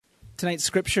Tonight's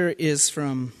scripture is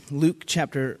from Luke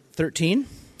chapter 13,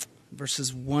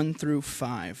 verses 1 through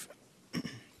 5.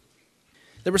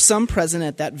 There were some present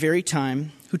at that very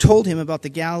time who told him about the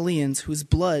Galileans whose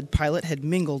blood Pilate had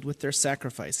mingled with their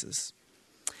sacrifices.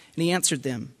 And he answered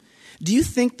them, "Do you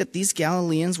think that these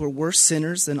Galileans were worse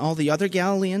sinners than all the other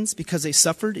Galileans because they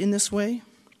suffered in this way?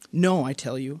 No, I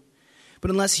tell you. But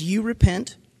unless you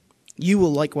repent, you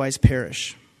will likewise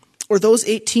perish. Or those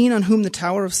 18 on whom the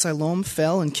tower of Siloam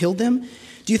fell and killed them,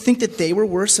 do you think that they were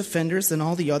worse offenders than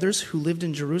all the others who lived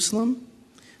in Jerusalem?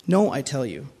 No, I tell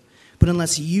you. But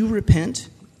unless you repent,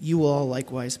 you will all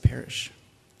likewise perish."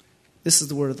 This is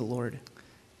the word of the Lord.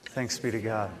 Thanks be to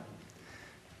God.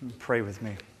 Pray with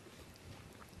me.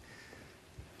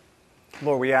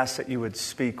 Lord, we ask that you would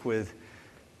speak with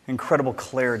incredible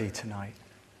clarity tonight.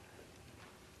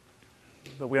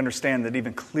 But we understand that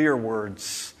even clear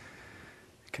words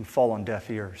can fall on deaf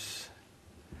ears.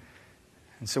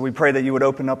 And so we pray that you would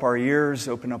open up our ears,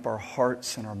 open up our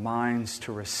hearts and our minds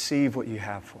to receive what you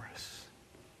have for us.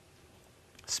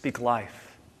 Speak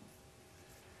life.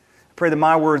 I pray that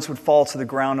my words would fall to the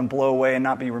ground and blow away and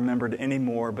not be remembered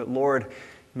anymore. But Lord,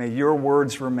 may your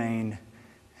words remain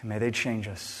and may they change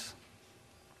us.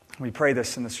 We pray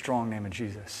this in the strong name of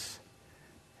Jesus.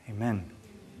 Amen.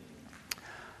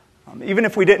 Even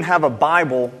if we didn't have a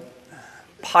Bible,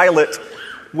 Pilate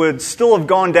would still have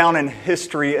gone down in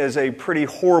history as a pretty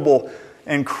horrible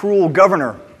and cruel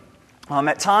governor.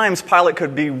 At times, Pilate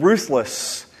could be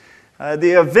ruthless.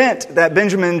 The event that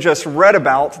Benjamin just read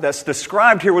about that's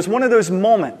described here was one of those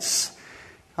moments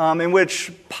in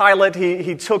which Pilate,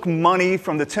 he took money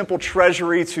from the temple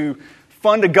treasury to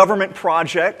fund a government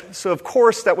project. So, of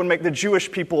course, that would make the Jewish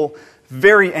people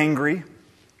very angry,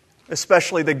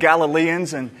 especially the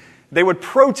Galileans, and they would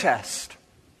protest.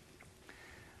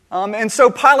 And so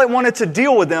Pilate wanted to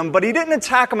deal with them, but he didn't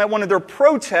attack them at one of their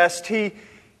protests. He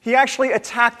actually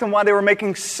attacked them while they were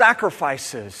making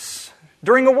sacrifices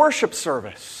during a worship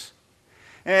service.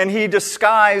 And he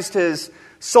disguised his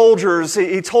soldiers.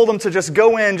 He told them to just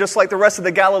go in, just like the rest of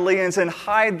the Galileans, and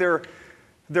hide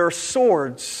their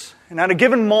swords. And at a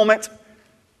given moment,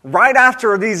 right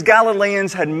after these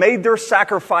Galileans had made their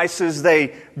sacrifices,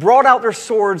 they brought out their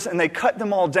swords and they cut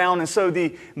them all down. And so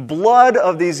the blood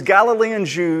of these Galilean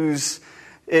Jews,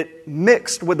 it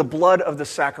mixed with the blood of the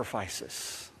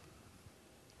sacrifices.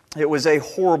 It was a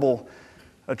horrible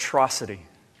atrocity.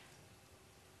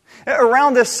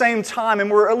 Around this same time, and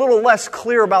we're a little less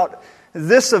clear about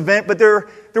this event, but there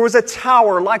was a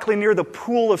tower likely near the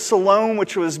pool of Siloam,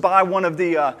 which was by one of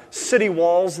the city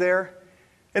walls there.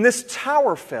 And this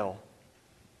tower fell,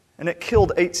 and it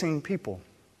killed 18 people.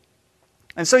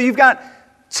 And so you've got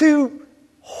two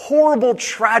horrible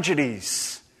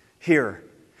tragedies here.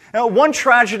 Now, one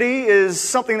tragedy is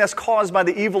something that's caused by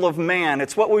the evil of man.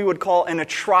 It's what we would call an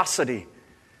atrocity.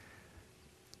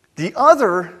 The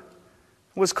other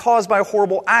was caused by a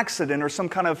horrible accident or some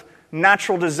kind of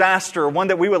natural disaster, one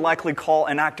that we would likely call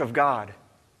an act of God.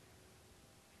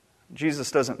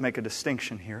 Jesus doesn't make a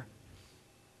distinction here.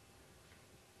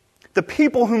 The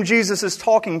people whom Jesus is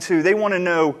talking to, they want to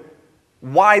know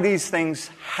why these things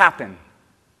happen.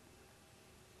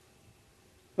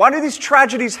 Why do these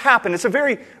tragedies happen? It's a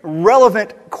very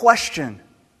relevant question.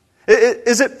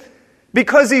 Is it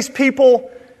because these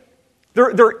people,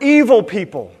 they're evil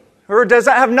people? Or does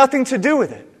that have nothing to do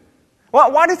with it?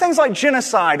 Why do things like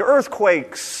genocide,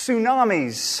 earthquakes,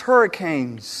 tsunamis,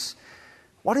 hurricanes,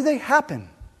 why do they happen?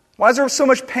 Why is there so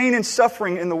much pain and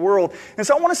suffering in the world? And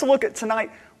so I want us to look at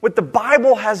tonight what the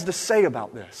Bible has to say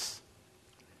about this.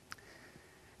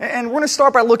 And we're going to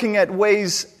start by looking at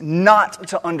ways not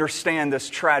to understand this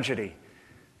tragedy.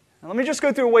 Now, let me just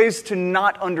go through ways to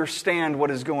not understand what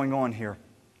is going on here.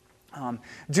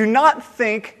 Do not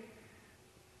think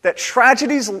that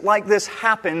tragedies like this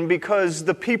happen because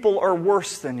the people are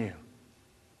worse than you.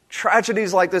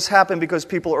 Tragedies like this happen because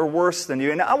people are worse than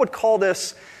you. And I would call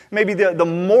this maybe the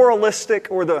moralistic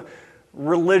or the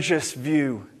religious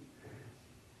view.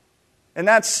 And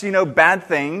that's, bad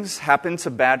things happen to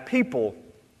bad people.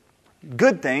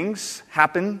 Good things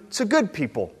happen to good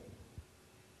people.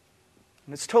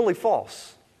 And it's totally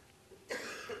false.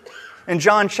 In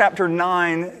John chapter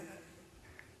 9,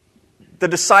 the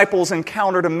disciples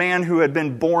encountered a man who had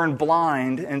been born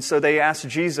blind, and so they asked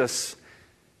Jesus,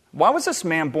 why was this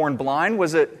man born blind?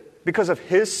 Was it because of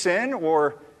his sin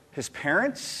or his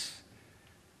parents?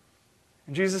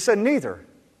 And Jesus said, neither.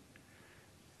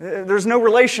 There's no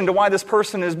relation to why this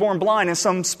person is born blind in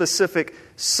some specific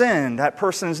sin. That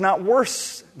person is not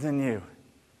worse than you.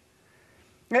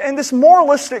 And this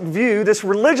moralistic view, this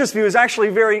religious view, is actually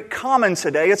very common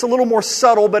today. It's a little more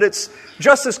subtle, but it's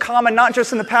just as common, not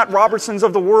just in the Pat Robertsons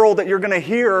of the world that you're going to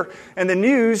hear in the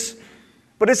news,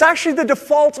 but it's actually the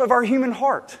default of our human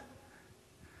heart.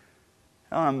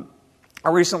 I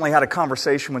recently had a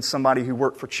conversation with somebody who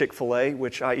worked for Chick-fil-A,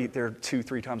 which I eat there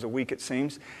 2-3 times a week, it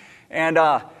seems. And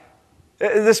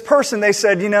this person, they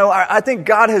said, I think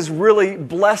God has really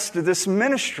blessed this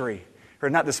ministry. Or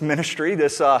not this ministry,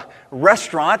 this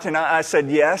restaurant. And I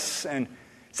said, yes. And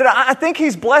said, I think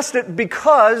He's blessed it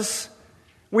because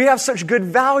we have such good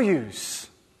values.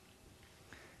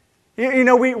 We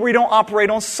don't operate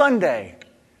on Sunday.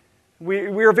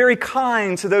 We are very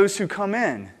kind to those who come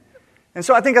in. And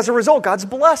so I think as a result, God's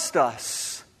blessed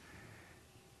us.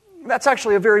 That's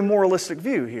actually a very moralistic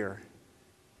view here.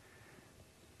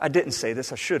 I didn't say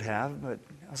this, I should have, but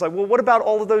I was like, well, what about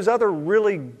all of those other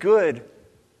really good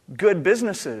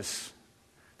businesses?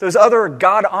 Those other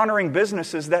God-honoring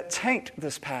businesses that tanked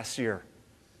this past year.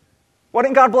 Why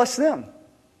didn't God bless them?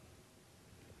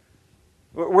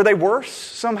 Were they worse?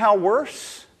 Somehow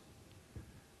worse?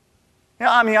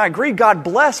 I agree God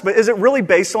blessed, but is it really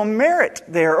based on merit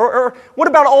there? Or what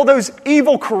about all those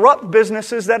evil, corrupt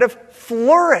businesses that have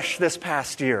flourished this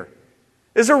past year?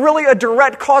 Is there really a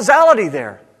direct causality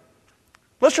there?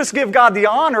 Let's just give God the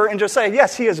honor and just say,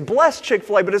 yes, He has blessed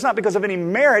Chick-fil-A, but it's not because of any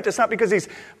merit. It's not because He's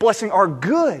blessing our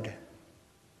good.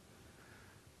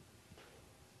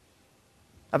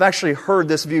 I've actually heard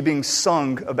this view being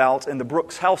sung about in the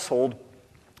Brooks household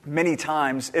many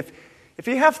times. If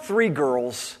you have 3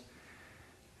 girls,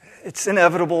 it's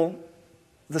inevitable.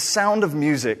 The sound of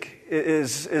music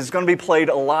is going to be played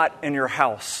a lot in your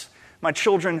house. My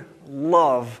children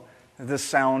love the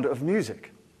sound of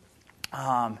music.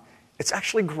 It's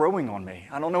actually growing on me.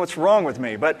 I don't know what's wrong with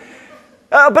me, but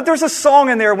there's a song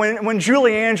in there when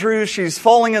Julie Andrews, she's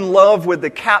falling in love with the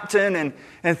captain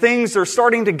and things are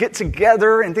starting to get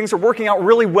together and things are working out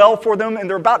really well for them and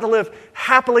they're about to live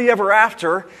happily ever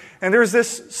after. And there's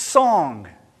this song.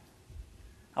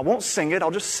 I won't sing it,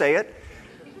 I'll just say it.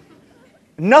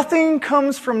 Nothing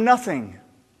comes from nothing.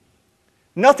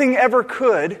 Nothing ever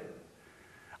could.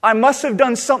 I must have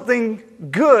done something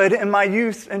good in my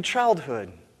youth and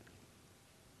childhood.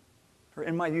 Or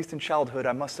in my youth and childhood,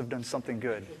 I must have done something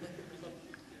good.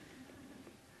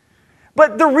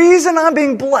 But the reason I'm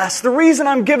being blessed, the reason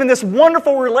I'm given this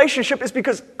wonderful relationship is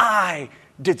because I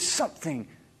did something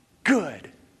good.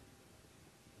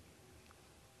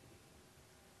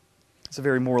 It's a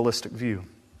very moralistic view.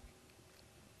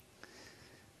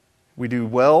 We do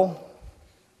well,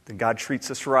 then God treats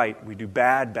us right. We do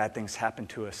bad, bad things happen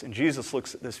to us. And Jesus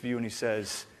looks at this view and He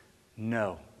says,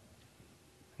 no.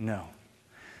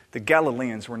 The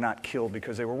Galileans were not killed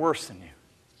because they were worse than you.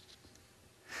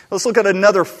 Let's look at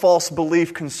another false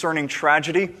belief concerning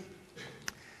tragedy.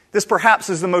 This perhaps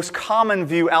is the most common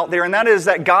view out there, and that is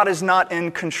that God is not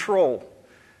in control.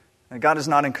 That God is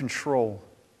not in control.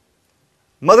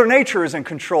 Mother Nature is in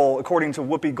control, according to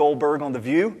Whoopi Goldberg on The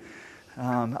View.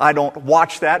 I don't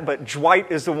watch that, but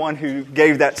Dwight is the one who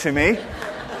gave that to me.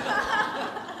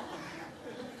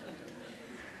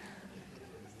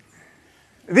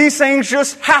 These things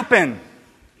just happen.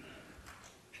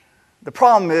 The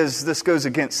problem is this goes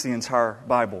against the entire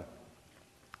Bible.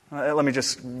 Let me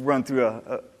just run through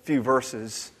a few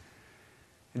verses.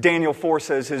 Daniel 4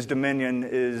 says His dominion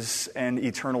is an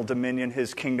eternal dominion.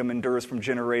 His kingdom endures from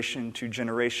generation to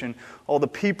generation. All the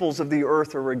peoples of the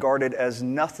earth are regarded as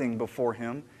nothing before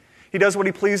Him. He does what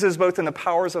He pleases both in the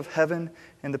powers of heaven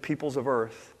and the peoples of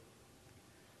earth.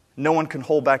 No one can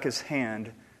hold back His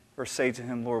hand or say to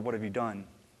Him, Lord, what have you done?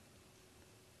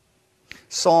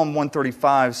 Psalm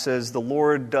 135 says, the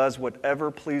Lord does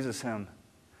whatever pleases Him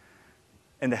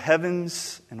in the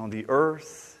heavens and on the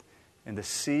earth, in the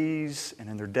seas and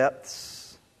in their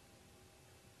depths.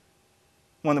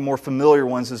 One of the more familiar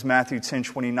ones is Matthew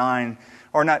 10:29.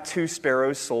 Are not 2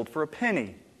 sparrows sold for a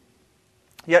penny?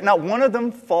 Yet not one of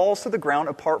them falls to the ground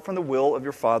apart from the will of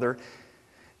your Father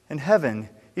in heaven.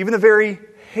 Even the very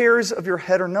hairs of your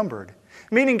head are numbered.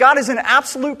 Meaning God is in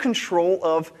absolute control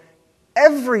of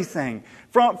everything.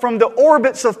 From the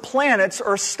orbits of planets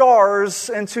or stars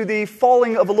and to the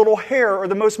falling of a little hair or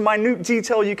the most minute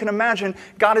detail you can imagine,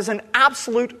 God is in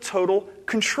absolute total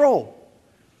control.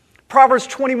 Proverbs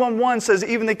 21:1 says,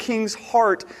 even the king's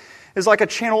heart is like a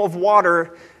channel of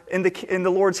water in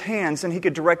the Lord's hands, and He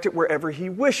could direct it wherever He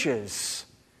wishes.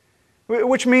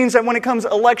 Which means that when it comes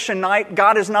election night,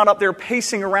 God is not up there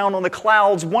pacing around on the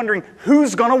clouds wondering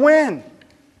who's going to win.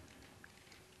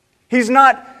 He's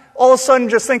not all of a sudden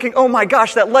just thinking, oh my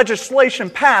gosh, that legislation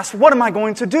passed. What am I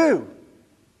going to do?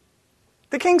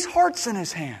 The king's heart's in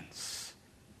His hands.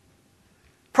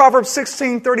 Proverbs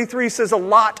 16:33 says, a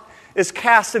lot is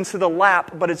cast into the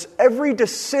lap, but its every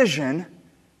decision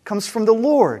comes from the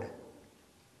Lord.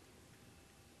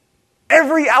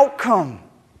 Every outcome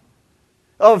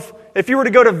of, if you were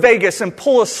to go to Vegas and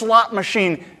pull a slot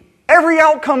machine, every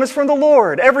outcome is from the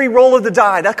Lord. Every roll of the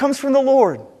die, that comes from the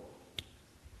Lord.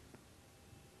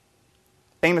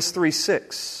 Amos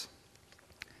 3:6.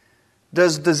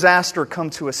 Does disaster come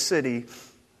to a city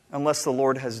unless the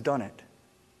Lord has done it?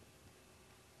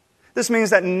 This means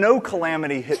that no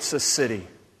calamity hits a city.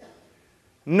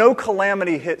 No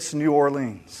calamity hits New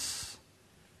Orleans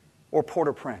or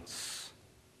Port-au-Prince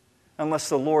unless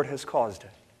the Lord has caused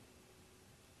it.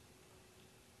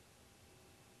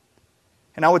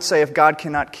 And I would say if God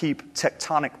cannot keep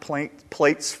tectonic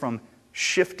plates from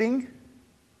shifting,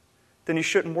 then you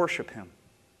shouldn't worship Him.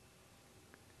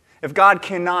 If God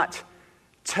cannot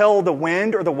tell the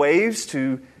wind or the waves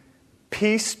to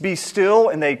peace, be still,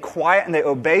 and they quiet and they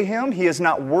obey Him, He is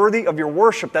not worthy of your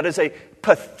worship. That is a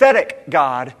pathetic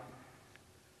God,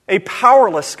 a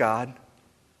powerless God,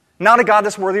 not a God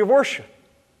that's worthy of worship.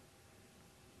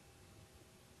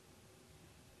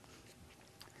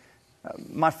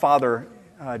 My father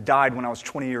died when I was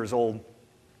 20 years old.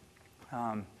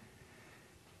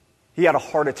 He had a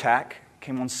heart attack,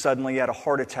 came on suddenly, he had a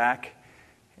heart attack,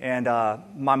 and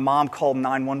my mom called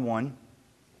 911,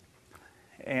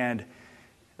 and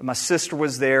my sister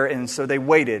was there, and so they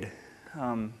waited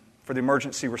for the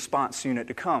emergency response unit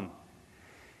to come.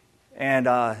 And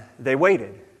they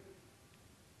waited,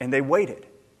 and they waited.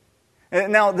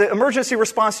 And now, the emergency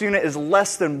response unit is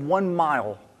less than 1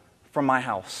 mile from my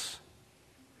house.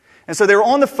 And so they were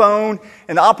on the phone,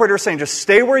 and the operator was saying, just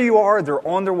stay where you are, they're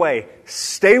on their way.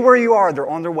 Stay where you are, they're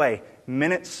on their way.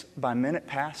 Minutes by minute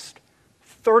passed.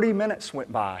 30 minutes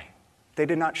went by. They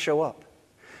did not show up.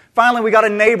 Finally, we got a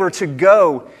neighbor to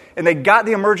go, and they got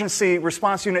the emergency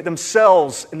response unit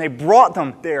themselves, and they brought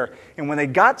them there. And when they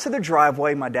got to the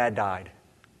driveway, my dad died.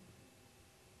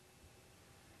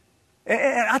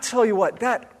 And I tell you what,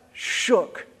 that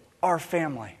shook our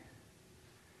family.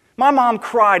 My mom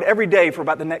cried every day for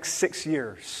about the next 6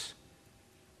 years.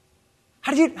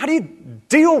 How do you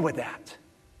deal with that?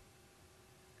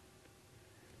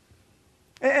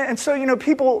 And so,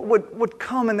 people would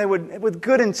come and they would, with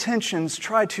good intentions,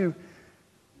 try to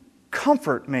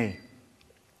comfort me,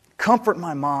 comfort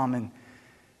my mom. And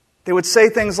they would say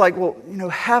things like, well,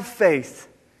 have faith.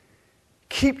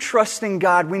 Keep trusting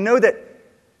God. We know that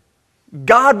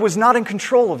God was not in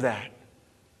control of that.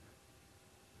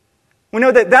 We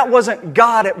know that that wasn't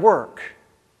God at work.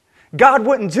 God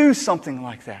wouldn't do something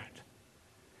like that.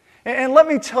 And let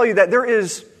me tell you that there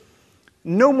is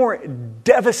no more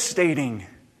devastating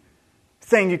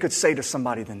thing you could say to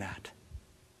somebody than that.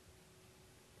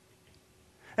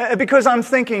 Because I'm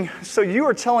thinking, so you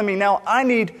are telling me now I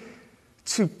need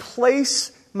to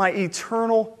place my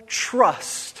eternal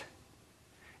trust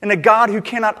in a God who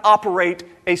cannot operate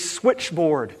a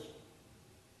switchboard.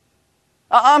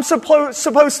 I'm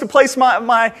supposed to place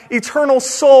my eternal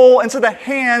soul into the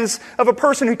hands of a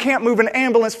person who can't move an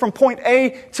ambulance from point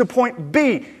A to point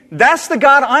B. That's the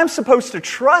God I'm supposed to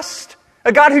trust?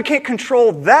 A God who can't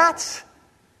control that?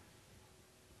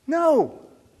 No,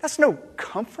 that's no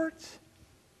comfort.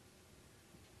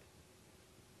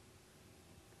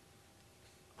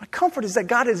 My comfort is that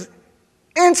God is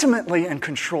intimately in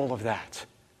control of that.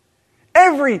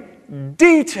 Every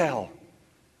detail,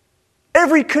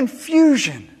 every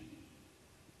confusion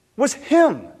was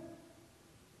Him.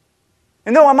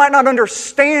 And though I might not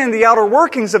understand the outer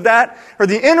workings of that, or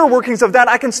the inner workings of that,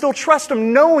 I can still trust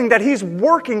Him knowing that He's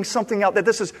working something out, that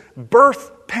this is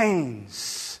birth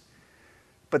pains.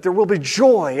 But there will be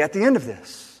joy at the end of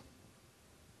this.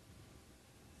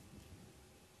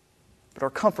 But our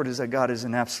comfort is that God is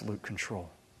in absolute control.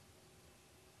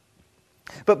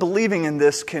 But believing in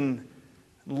this can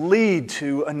lead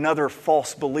to another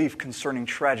false belief concerning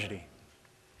tragedy.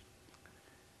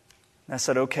 And I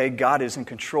said, okay, God is in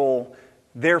control,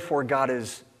 therefore God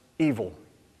is evil.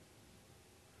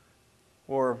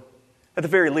 Or at the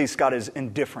very least, God is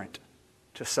indifferent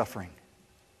to suffering.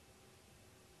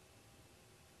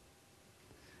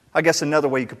 I guess another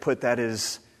way you could put that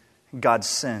is God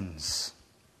sins.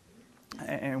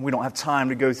 And we don't have time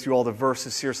to go through all the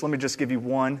verses here, so let me just give you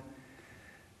one.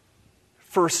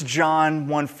 1 John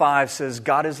 1:5 says,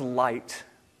 God is light,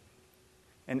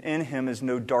 and in Him is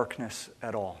no darkness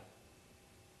at all.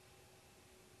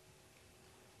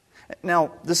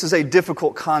 Now, this is a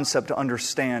difficult concept to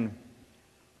understand.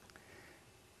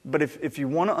 But if you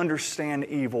want to understand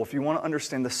evil, if you want to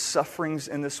understand the sufferings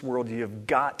in this world, you have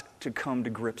got to come to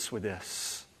grips with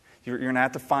this. You're going to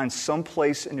have to find some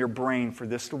place in your brain for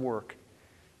this to work.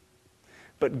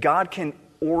 But God can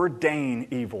ordain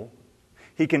evil.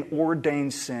 He can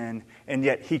ordain sin, and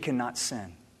yet He cannot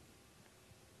sin.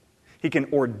 He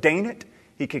can ordain it,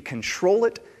 He can control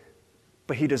it,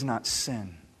 but He does not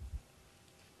sin.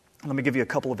 Let me give you a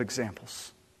couple of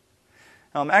examples.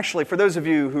 Actually, for those of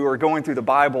you who are going through the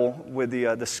Bible with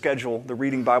the schedule, the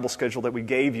reading Bible schedule that we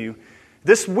gave you,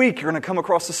 this week you're going to come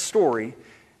across a story,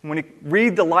 and when you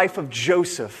read the life of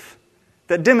Joseph,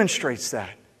 that demonstrates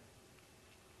that.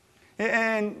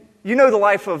 And you know the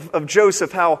life of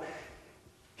Joseph, how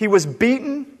he was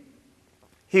beaten,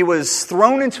 he was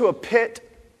thrown into a pit,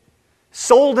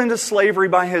 sold into slavery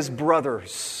by his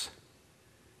brothers.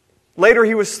 Later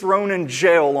he was thrown in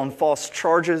jail on false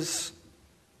charges.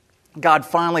 God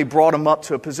finally brought him up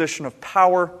to a position of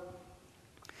power.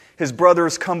 His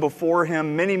brothers come before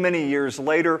him many, many years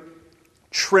later,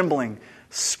 trembling,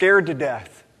 scared to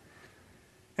death.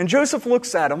 And Joseph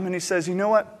looks at him and he says, you know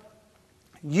what?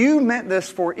 You meant this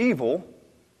for evil,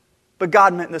 but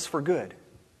God meant this for good.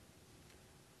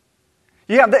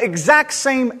 You have the exact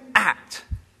same act.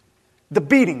 The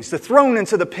beatings, the thrown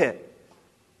into the pit.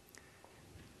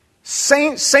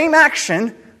 Same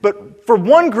action, but for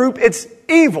one group it's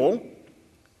evil,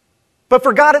 but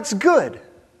for God it's good.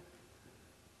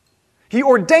 He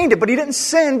ordained it, but He didn't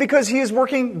sin because He is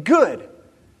working good.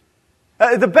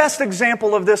 The best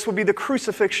example of this would be the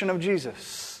crucifixion of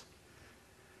Jesus.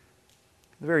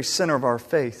 The very center of our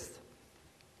faith.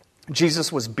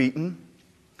 Jesus was beaten.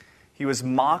 He was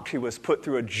mocked. He was put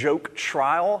through a joke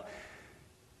trial.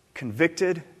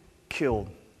 Convicted,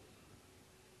 killed.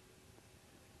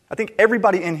 I think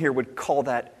everybody in here would call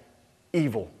that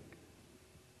evil.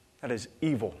 That is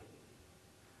evil.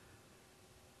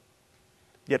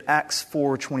 Yet Acts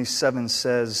 4:27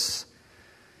 says,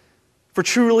 "For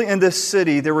truly in this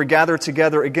city there were gathered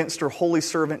together against your holy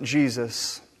servant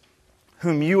Jesus,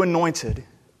 whom you anointed."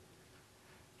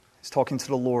 He's talking to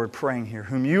the Lord, praying here.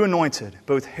 "Whom you anointed,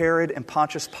 both Herod and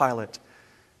Pontius Pilate,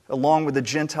 along with the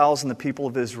Gentiles and the people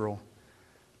of Israel,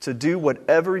 to do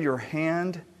whatever your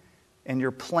hand and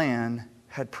your plan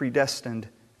had predestined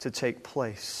to take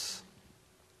place."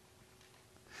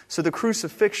 So the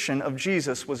crucifixion of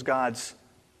Jesus was God's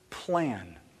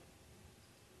plan.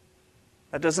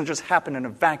 That doesn't just happen in a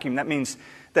vacuum. That means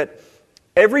that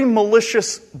every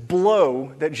malicious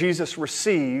blow that Jesus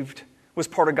received was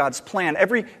part of God's plan.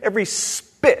 Every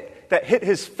spit that hit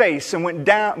His face and went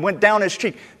down His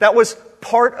cheek, that was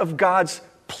part of God's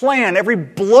plan. Every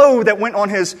blow that went on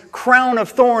His crown of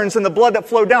thorns and the blood that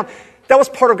flowed down, that was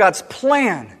part of God's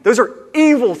plan. Those are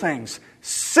evil things,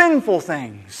 sinful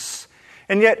things.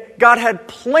 And yet God had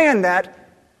planned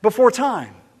that before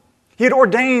time. He had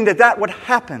ordained that that would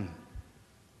happen.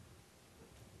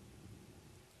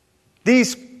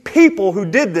 These people who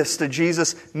did this to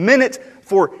Jesus meant it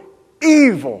for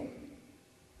evil.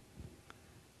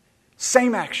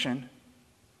 Same action,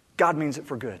 God means it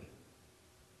for good.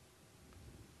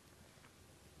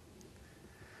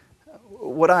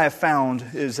 What I have found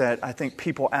is that I think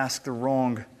people ask the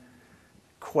wrong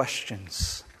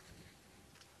questions.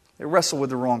 They wrestle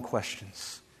with the wrong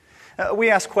questions.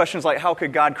 We ask questions like, how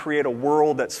could God create a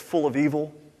world that's full of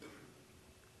evil?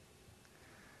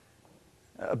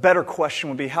 A better question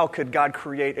would be, how could God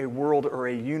create a world or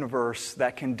a universe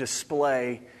that can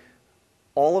display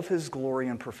all of His glory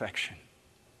and perfection?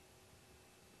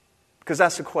 Because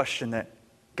that's the question that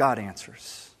God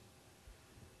answers.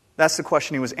 That's the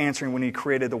question He was answering when He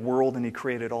created the world and He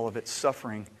created all of its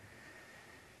suffering.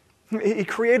 He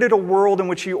created a world in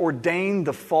which He ordained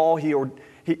the fall. He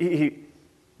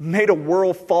made a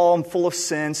world fallen full of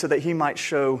sin so that He might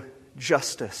show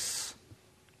justice,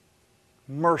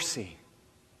 mercy,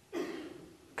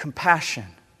 compassion,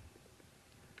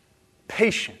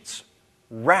 patience,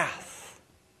 wrath,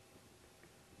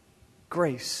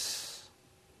 grace.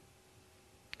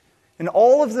 And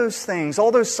all of those things,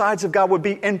 all those sides of God would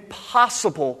be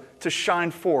impossible to shine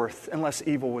forth unless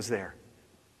evil was there.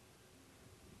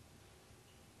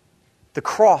 The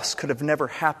cross could have never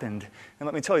happened. And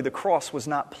let me tell you, the cross was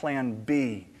not plan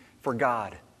B for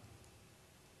God.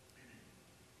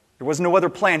 There was no other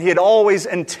plan. He had always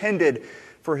intended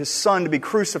for His Son to be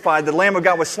crucified. The Lamb of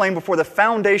God was slain before the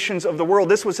foundations of the world.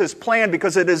 This was His plan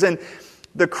because it is in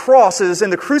the cross, it is in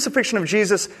the crucifixion of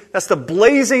Jesus, that's the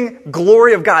blazing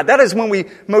glory of God. That is when we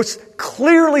most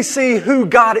clearly see who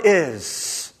God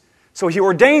is. So He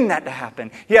ordained that to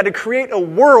happen. He had to create a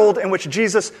world in which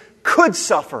Jesus could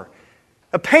suffer.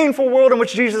 A painful world in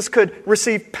which Jesus could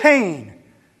receive pain.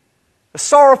 A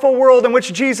sorrowful world in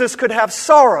which Jesus could have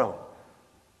sorrow.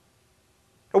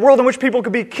 A world in which people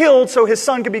could be killed so His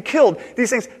Son could be killed.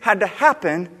 These things had to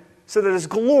happen so that His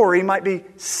glory might be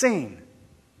seen.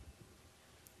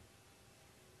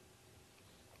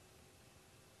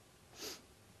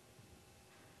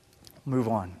 move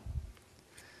on.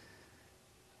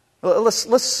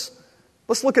 Let's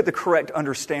look at the correct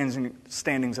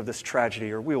understandings of this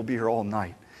tragedy, or we will be here all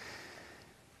night.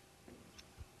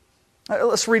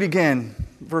 Let's read again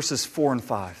verses 4 and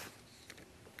 5.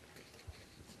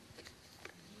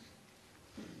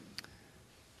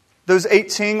 Those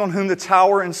 18 on whom the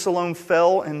tower in Siloam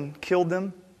fell and killed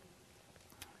them,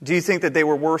 do you think that they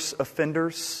were worse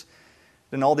offenders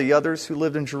than all the others who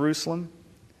lived in Jerusalem?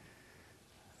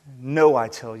 No, I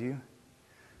tell you.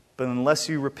 But unless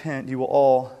you repent, you will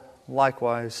all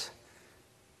likewise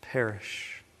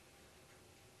perish.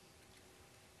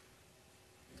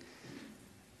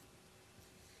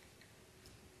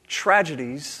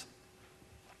 Tragedies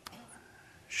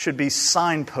should be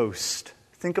signposts.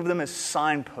 Think of them as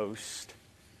signposts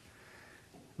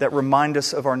that remind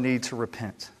us of our need to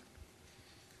repent.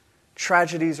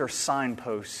 Tragedies are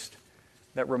signposts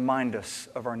that remind us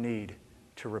of our need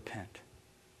to repent.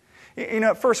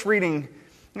 At first reading,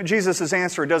 Jesus'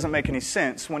 answer doesn't make any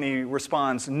sense when he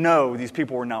responds, no, these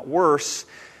people were not worse,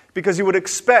 because you would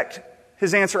expect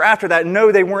his answer after that,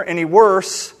 no, they weren't any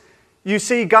worse. You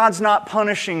see, God's not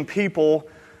punishing people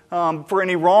for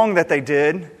any wrong that they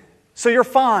did, so you're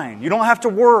fine. You don't have to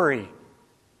worry.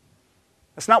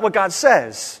 That's not what God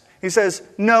says. He says,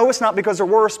 no, it's not because they're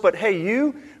worse, but hey,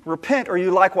 you repent or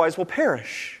you likewise will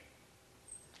perish.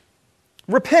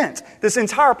 Repent. This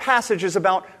entire passage is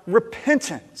about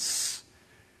repentance.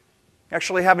 You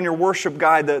actually have in your worship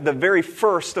guide the very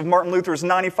first of Martin Luther's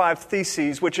 95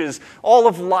 Theses, which is all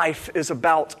of life is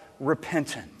about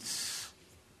repentance.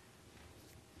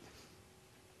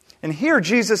 And here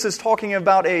Jesus is talking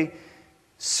about a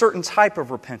certain type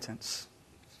of repentance.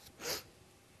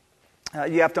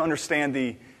 You have to understand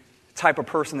the type of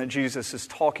person that Jesus is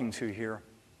talking to here.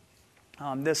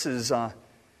 This is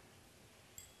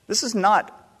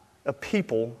not a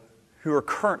people who are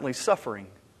currently suffering.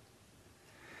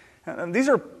 These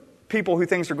are people who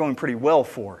things are going pretty well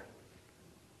for.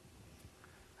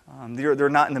 They're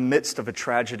not in the midst of a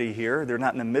tragedy here. They're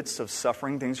not in the midst of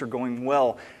suffering. Things are going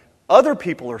well. Other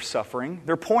people are suffering.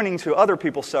 They're pointing to other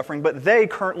people suffering, but they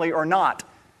currently are not.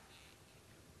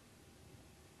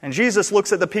 And Jesus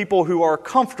looks at the people who are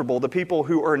comfortable, the people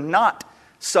who are not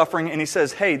suffering, and he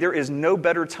says, hey, there is no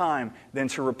better time than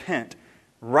to repent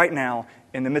right now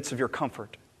in the midst of your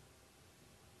comfort.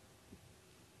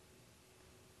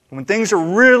 When things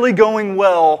are really going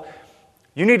well,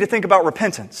 you need to think about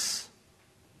repentance.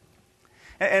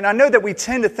 And I know that we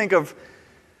tend to think of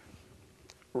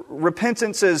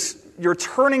repentance as you're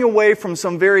turning away from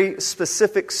some very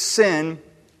specific sin.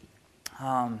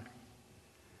 And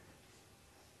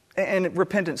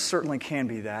repentance certainly can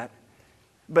be that.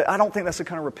 But I don't think that's the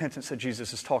kind of repentance that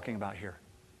Jesus is talking about here.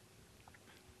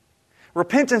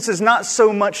 Repentance is not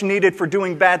so much needed for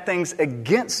doing bad things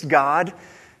against God,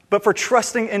 but for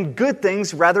trusting in good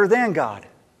things rather than God.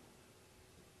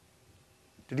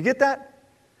 Did you get that?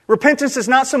 Repentance is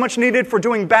not so much needed for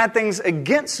doing bad things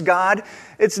against God.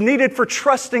 It's needed for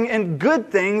trusting in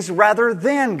good things rather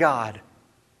than God.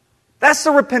 That's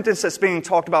the repentance that's being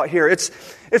talked about here. It's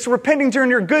repenting during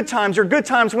your good times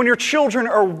when your children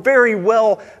are very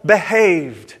well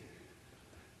behaved,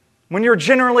 when you're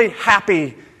generally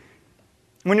happy,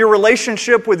 when your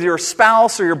relationship with your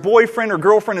spouse or your boyfriend or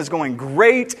girlfriend is going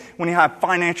great, when you have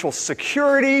financial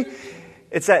security.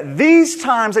 It's at these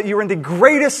times that you're in the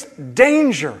greatest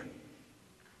danger.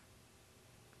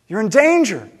 You're in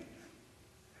danger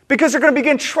because you're going to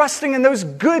begin trusting in those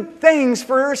good things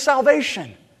for your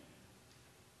salvation.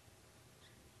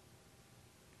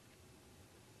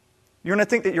 You're going to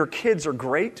think that your kids are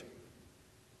great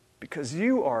because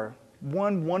you are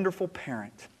one wonderful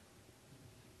parent.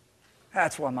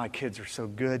 That's why my kids are so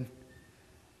good.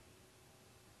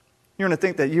 You're going to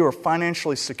think that you are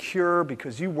financially secure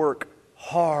because you work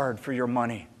hard for your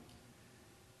money.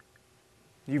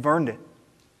 You've earned it.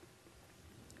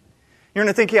 You're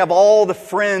going to think you have all the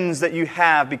friends that you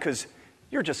have because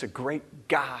you're just a great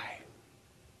guy.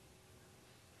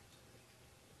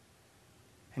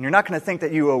 And you're not going to think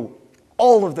that you owe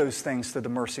all of those things to the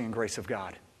mercy and grace of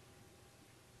God.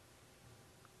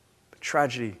 But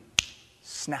tragedy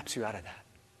snaps you out of that.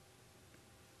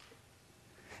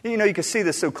 You know, you can see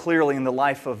this so clearly in the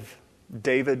life of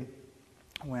David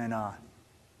when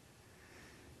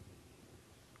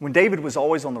David was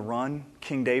always on the run,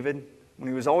 King David, when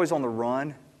he was always on the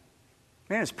run,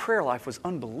 man, his prayer life was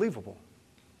unbelievable.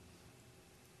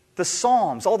 The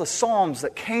Psalms, all the Psalms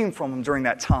that came from him during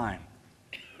that time.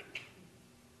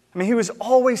 I mean, he was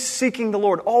always seeking the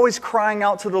Lord, always crying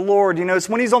out to the Lord. You know, it's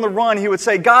when he's on the run, he would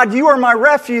say, God, you are my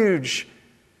refuge.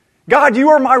 God, you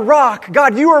are my rock.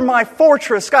 God, you are my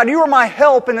fortress. God, you are my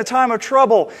help in the time of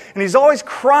trouble. And he's always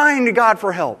crying to God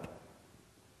for help.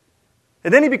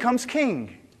 And then he becomes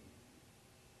king.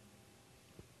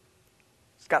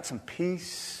 He's got some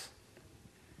peace.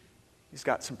 He's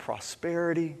got some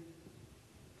prosperity.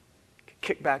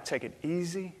 Kick back, take it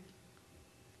easy.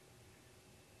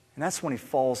 And that's when he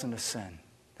falls into sin.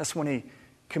 That's when he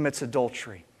commits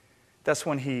adultery. That's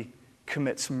when he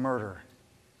commits murder.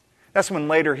 That's when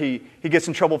later he gets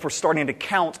in trouble for starting to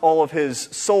count all of his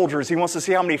soldiers. He wants to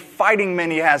see how many fighting men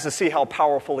he has to see how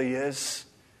powerful he is.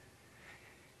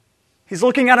 He's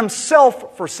looking at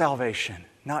himself for salvation,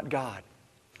 not God.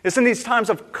 It's in these times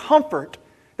of comfort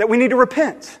that we need to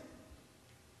repent.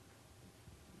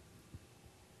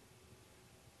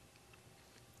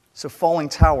 So falling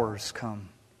towers come.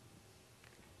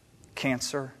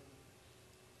 Cancer,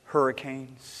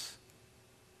 hurricanes,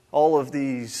 all of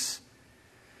these,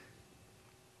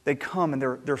 they come and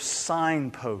they're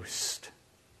signposts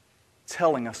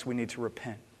telling us we need to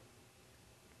repent.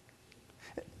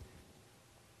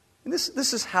 And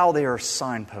this is how they are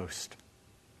signposts.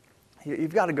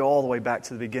 You've got to go all the way back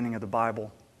to the beginning of the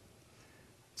Bible,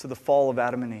 to the fall of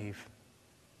Adam and Eve.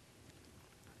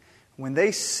 When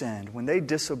they sinned, when they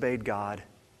disobeyed God,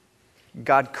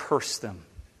 God cursed them.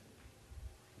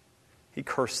 He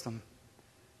cursed them,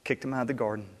 kicked them out of the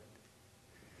garden.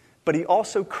 But he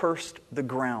also cursed the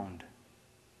ground.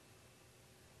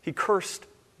 He cursed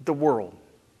the world.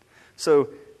 So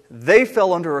they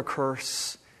fell under a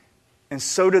curse, and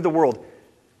so did the world.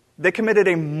 They committed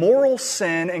a moral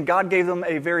sin, and God gave them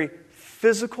a very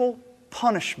physical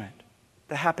punishment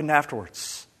that happened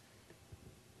afterwards.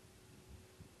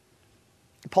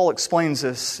 Paul explains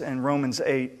this in Romans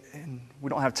 8, and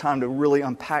we don't have time to really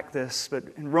unpack this, but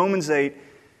in Romans 8,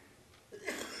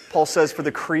 Paul says, "For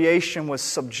the creation was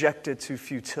subjected to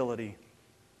futility,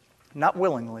 not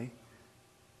willingly,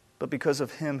 but because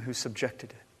of him who subjected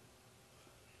it."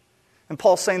 And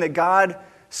Paul's saying that God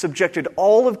subjected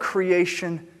all of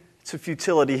creation to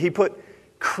futility. He put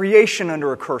creation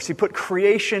under a curse. He put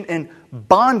creation in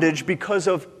bondage because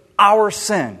of our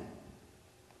sin.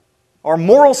 Our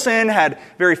moral sin had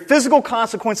very physical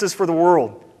consequences for the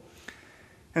world.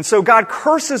 And so God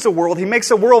curses the world. He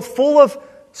makes a world full of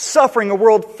suffering, a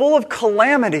world full of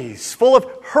calamities, full of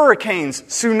hurricanes,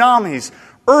 tsunamis,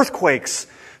 earthquakes,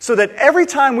 so that every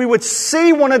time we would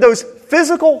see one of those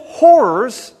physical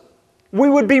horrors, we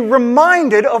would be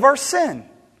reminded of our sin.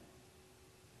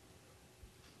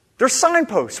 They're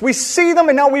signposts. We see them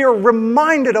and now we are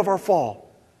reminded of our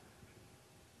fall.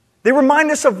 They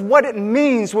remind us of what it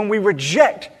means when we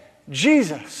reject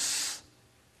Jesus,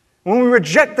 when we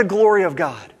reject the glory of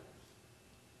God.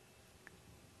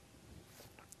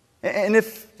 And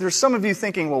if there's some of you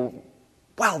thinking, well,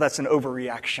 wow, that's an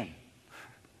overreaction.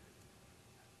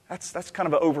 That's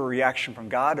kind of an overreaction from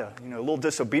God, a little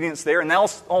disobedience there. And now all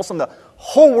of a sudden the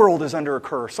whole world is under a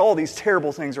curse. All these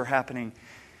terrible things are happening.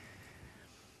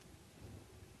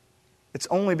 It's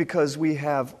only because we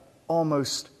have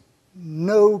almost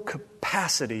no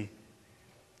capacity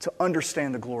to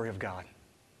understand the glory of God.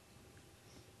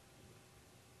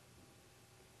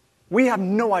 We have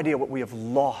no idea what we have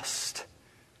lost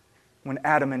when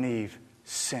Adam and Eve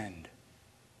sinned.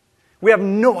 We have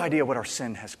no idea what our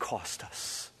sin has cost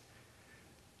us.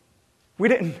 We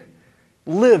didn't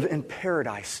live in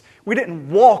paradise. We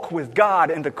didn't walk with God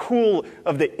in the cool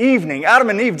of the evening. Adam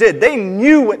and Eve did. They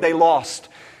knew what they lost,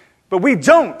 but we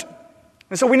don't.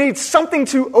 And so we need something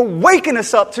to awaken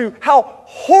us up to how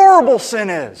horrible sin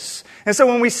is. And so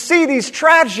when we see these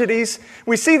tragedies,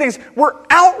 we see things, we're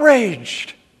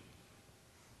outraged.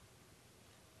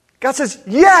 God says,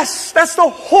 yes, that's the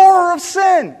horror of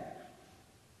sin.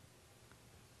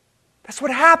 That's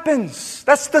what happens.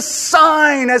 That's the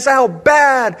sign as to how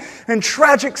bad and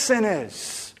tragic sin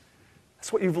is.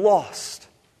 That's what you've lost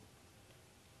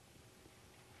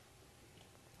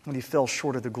when you fell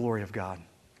short of the glory of God.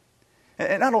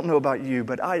 And I don't know about you,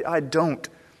 but I don't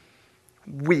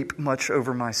weep much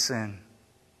over my sin.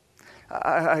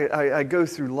 I go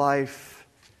through life,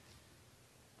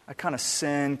 I kind of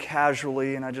sin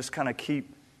casually, and I just kind of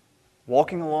keep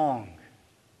walking along.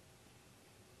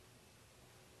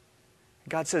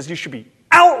 God says you should be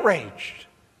outraged.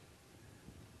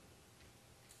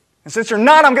 And since you're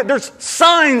not, there's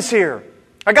signs here.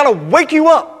 I got to wake you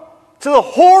up to the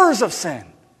horrors of sin.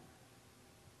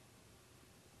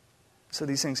 So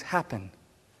these things happen.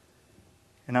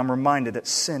 And I'm reminded that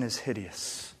sin is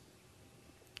hideous.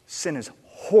 Sin is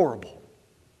horrible.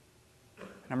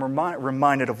 And I'm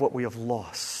reminded of what we have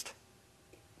lost.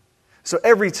 So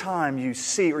every time you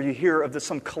see or you hear of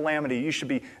some calamity, you should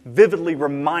be vividly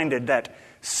reminded that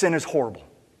sin is horrible.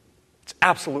 It's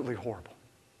absolutely horrible.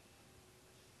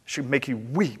 It should make you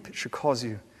weep. It should cause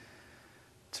you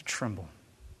to tremble.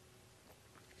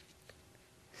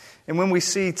 And when we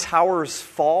see towers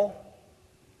fall,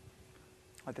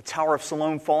 like the Tower of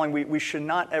Siloam falling, we should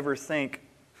not ever think,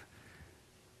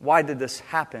 why did this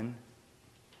happen?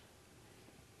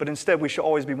 But instead, we should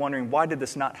always be wondering, why did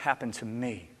this not happen to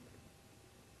me?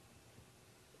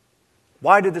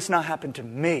 Why did this not happen to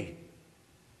me?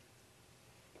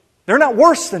 They're not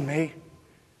worse than me.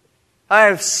 I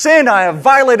have sinned. I have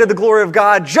violated the glory of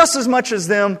God just as much as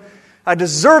them. I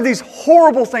deserve these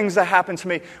horrible things that happen to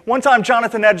me. One time,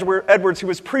 Jonathan Edwards, who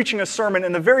was preaching a sermon,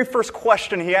 and the very first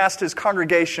question he asked his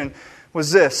congregation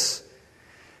was this.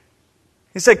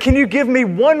 He said, "Can you give me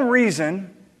one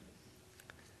reason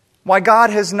why God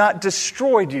has not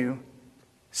destroyed you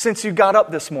since you got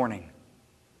up this morning?"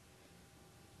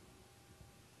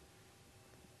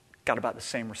 Got about the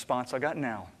same response I got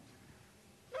now.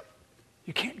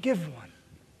 You can't give one.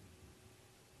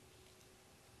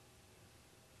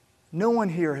 No one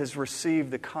here has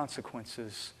received the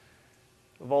consequences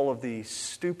of all of the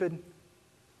stupid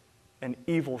and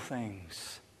evil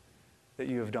things that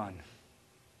you have done.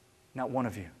 Not one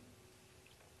of you.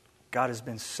 God has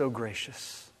been so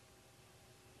gracious.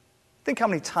 Think how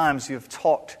many times you have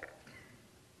talked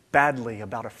badly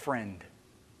about a friend,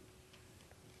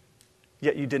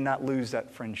 yet you did not lose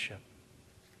that friendship.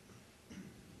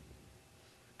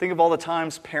 Think of all the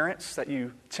times, parents, that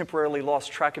you temporarily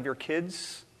lost track of your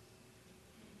kids,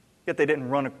 yet they didn't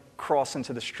run across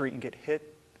into the street and get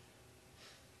hit.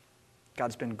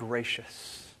 God's been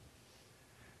gracious.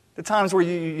 The times where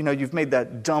you've made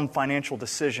that dumb financial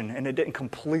decision and it didn't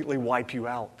completely wipe you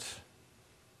out.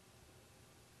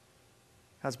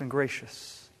 God's been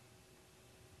gracious.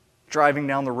 Driving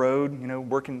down the road,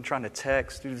 working, trying to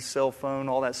text, do the cell phone,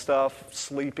 all that stuff,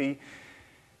 sleepy.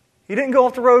 You didn't go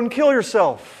off the road and kill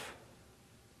yourself.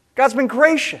 God's been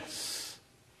gracious.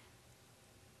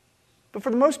 But for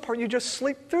the most part, you just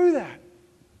sleep through that.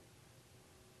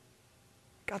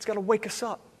 God's got to wake us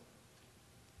up.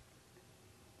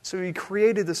 So He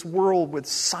created this world with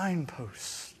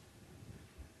signposts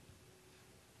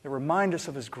that remind us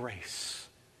of His grace,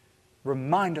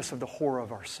 remind us of the horror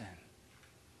of our sin.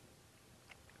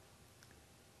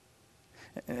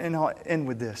 And I'll end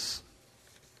with this.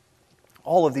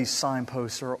 All of these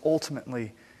signposts are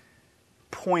ultimately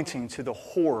pointing to the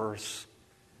horrors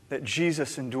that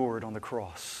Jesus endured on the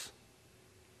cross.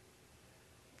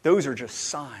 Those are just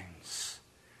signs.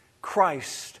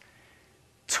 Christ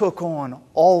took on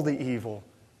all the evil,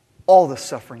 all the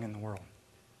suffering in the world.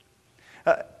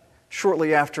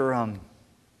 Shortly after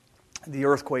the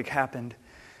earthquake happened,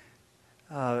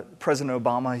 President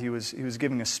Obama, he was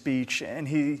giving a speech, and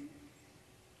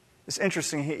it's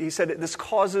interesting. He said this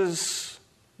causes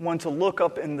one to look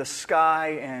up in the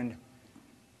sky and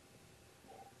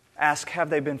ask,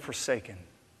 have they been forsaken?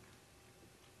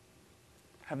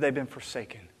 Have they been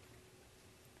forsaken?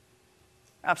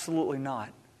 Absolutely not.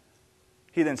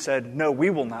 He then said, no, we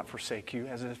will not forsake you,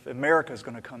 as if America is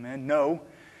going to come in. No,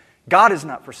 God has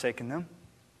not forsaken them.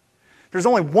 There's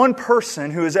only one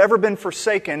person who has ever been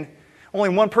forsaken, only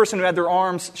one person who had their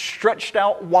arms stretched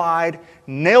out wide,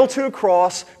 nailed to a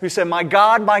cross, who said, my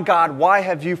God, why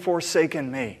have you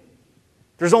forsaken me?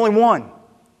 There's only one.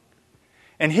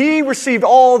 And He received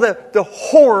all the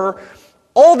horror,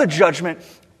 all the judgment,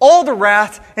 all the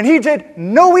wrath, and He did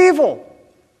no evil.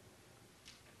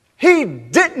 He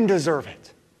didn't deserve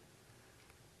it.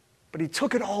 But He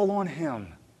took it all on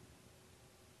Him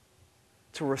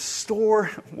to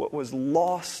restore what was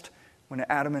lost when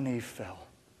Adam and Eve fell.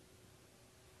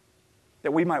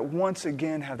 That we might once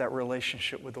again have that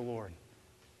relationship with the Lord.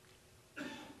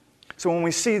 So when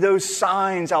we see those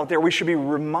signs out there, we should be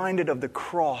reminded of the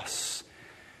cross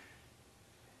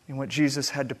and what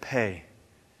Jesus had to pay,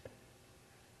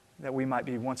 that we might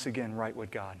be once again right with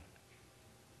God.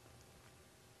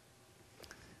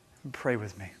 Pray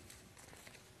with me.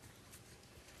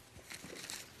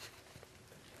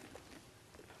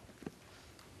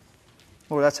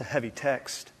 Lord, that's a heavy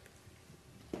text.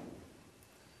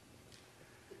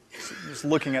 Just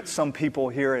looking at some people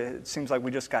here, it seems like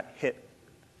we just got hit.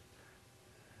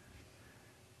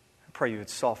 I pray You would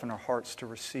soften our hearts to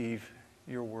receive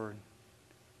Your word.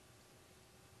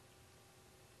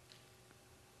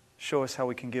 Show us how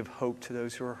we can give hope to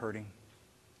those who are hurting.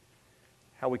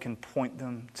 How we can point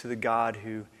them to the God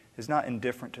who is not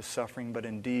indifferent to suffering, but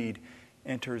indeed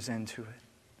enters into it.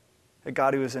 A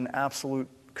God who is in absolute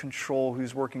control,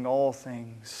 who's working all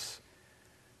things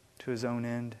to His own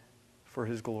end for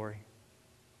His glory.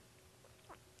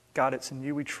 God, it's in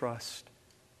you we trust.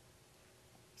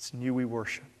 It's in you we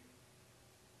worship.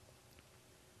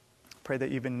 Pray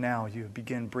that even now you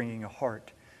begin bringing a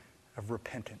heart of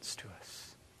repentance to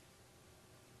us.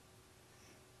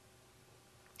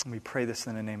 And we pray this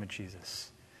in the name of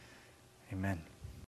Jesus. Amen.